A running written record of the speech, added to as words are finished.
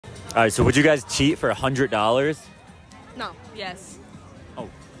All right, so would you guys cheat for $100? No. Yes. Oh,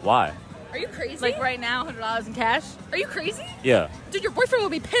 why? Are you crazy? Like right now, $100 in cash. Are you crazy? Yeah. Dude, your boyfriend will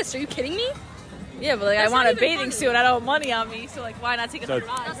be pissed. Are you kidding me? Yeah, but like That's I want not a even bathing funny. suit. I don't have money on me, so like why not take $100 So-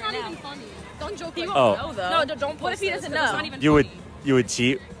 right That's not now? even funny. Don't joke He like won't Oh. know though. No, don't post What if he this, doesn't 'cause it's know? not even You would funny.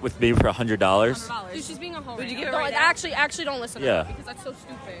 cheat with me for $100? $100. Dude, she's being a hoe. Would you right give it now. right No, now? actually, don't listen to Yeah. her because that's so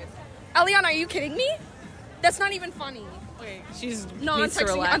stupid. Eliana, are you kidding me? That's not even funny. Okay, she's No, I'm needs to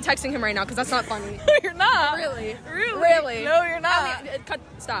relax. texting him right now because that's not funny. No, you're not. Really? Really? No, you're not.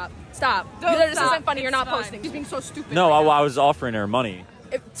 Stop. Don't This stop. isn't funny. You're It's not fine. posting. She's being so stupid. No, right now. I was offering her money.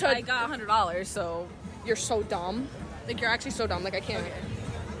 I got $100, so You're so dumb. Like, you're actually so dumb. Like, I can't.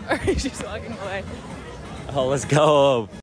 alright, she's walking away. Oh, let's go.